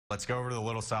Let's go over to the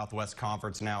Little Southwest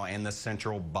Conference now and the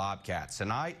Central Bobcats.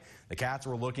 Tonight, the Cats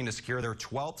were looking to secure their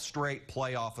 12th straight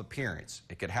playoff appearance.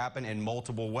 It could happen in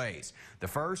multiple ways. The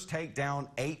first, take down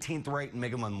 18th-ranked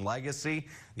Midland Legacy.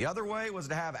 The other way was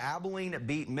to have Abilene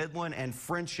beat Midland and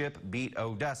Friendship beat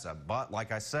Odessa. But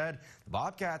like I said, the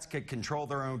Bobcats could control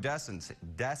their own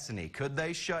destiny. Could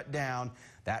they shut down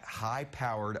that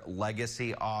high-powered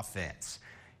Legacy offense?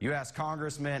 U.S.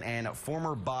 Congressman and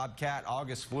former Bobcat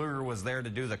August Pfluger was there to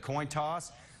do the coin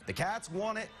toss. The Cats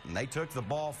won it, and they took the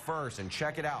ball first. And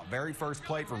check it out, very first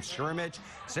play from scrimmage.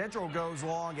 Central goes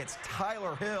long. It's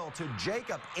Tyler Hill to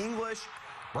Jacob English.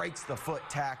 Breaks the foot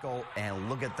tackle, and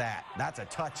look at that. That's a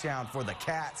touchdown for the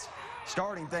Cats.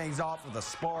 Starting things off with a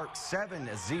spark,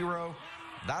 7-0.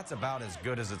 That's about as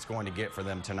good as it's going to get for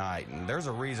them tonight. And there's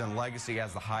a reason Legacy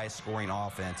has the highest scoring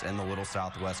offense in the Little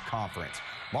Southwest Conference.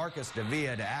 Marcus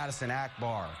Davia to Addison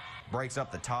Akbar breaks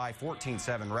up the tie,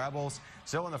 14-7 Rebels.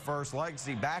 Still in the first,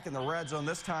 Legacy back in the red zone.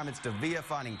 This time it's Davia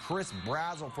finding Chris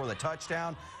Brazel for the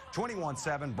touchdown.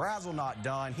 21-7, Brazel not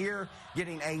done. Here,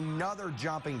 getting another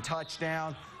jumping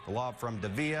touchdown. The lob from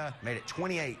Davia made it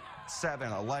 28-7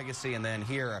 a Legacy, and then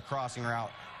here a crossing route.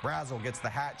 Brazel gets the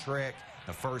hat trick.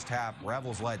 The first half,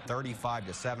 Rebels led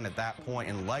 35-7 at that point,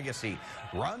 and Legacy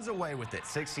runs away with it,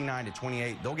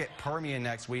 69-28. They'll get Permian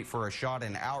next week for a shot at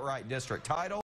an outright district title.